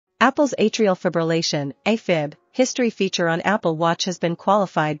Apple's atrial fibrillation (AFib) history feature on Apple Watch has been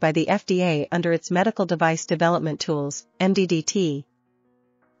qualified by the FDA under its Medical Device Development Tools (MDDT)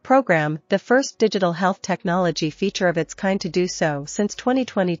 program, the first digital health technology feature of its kind to do so since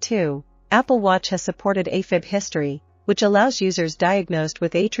 2022. Apple Watch has supported AFib history, which allows users diagnosed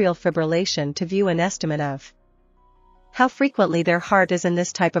with atrial fibrillation to view an estimate of how frequently their heart is in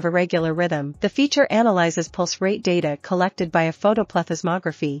this type of irregular rhythm. The feature analyzes pulse rate data collected by a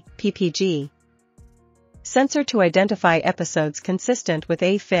photoplethysmography (PPG) sensor to identify episodes consistent with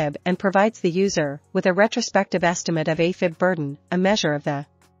AFib and provides the user with a retrospective estimate of AFib burden, a measure of the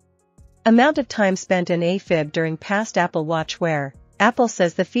amount of time spent in AFib during past Apple Watch wear. Apple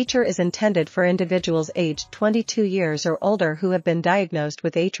says the feature is intended for individuals aged 22 years or older who have been diagnosed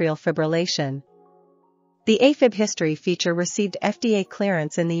with atrial fibrillation. The AFib history feature received FDA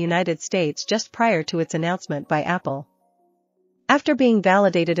clearance in the United States just prior to its announcement by Apple. After being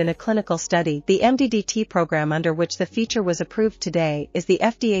validated in a clinical study, the MDDT program under which the feature was approved today is the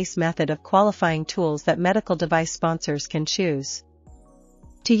FDA's method of qualifying tools that medical device sponsors can choose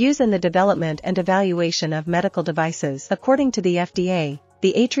to use in the development and evaluation of medical devices. According to the FDA,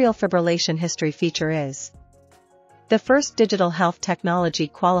 the atrial fibrillation history feature is the first digital health technology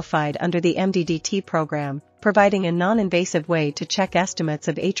qualified under the MDDT program, providing a non-invasive way to check estimates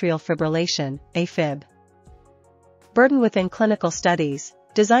of atrial fibrillation (AFib) burden within clinical studies,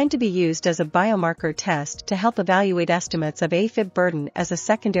 designed to be used as a biomarker test to help evaluate estimates of AFib burden as a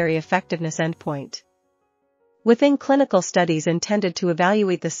secondary effectiveness endpoint. Within clinical studies intended to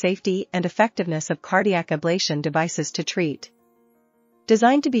evaluate the safety and effectiveness of cardiac ablation devices to treat,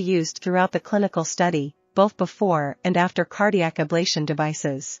 designed to be used throughout the clinical study, both before and after cardiac ablation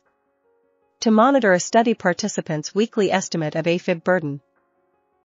devices, to monitor a study participant's weekly estimate of AFib burden,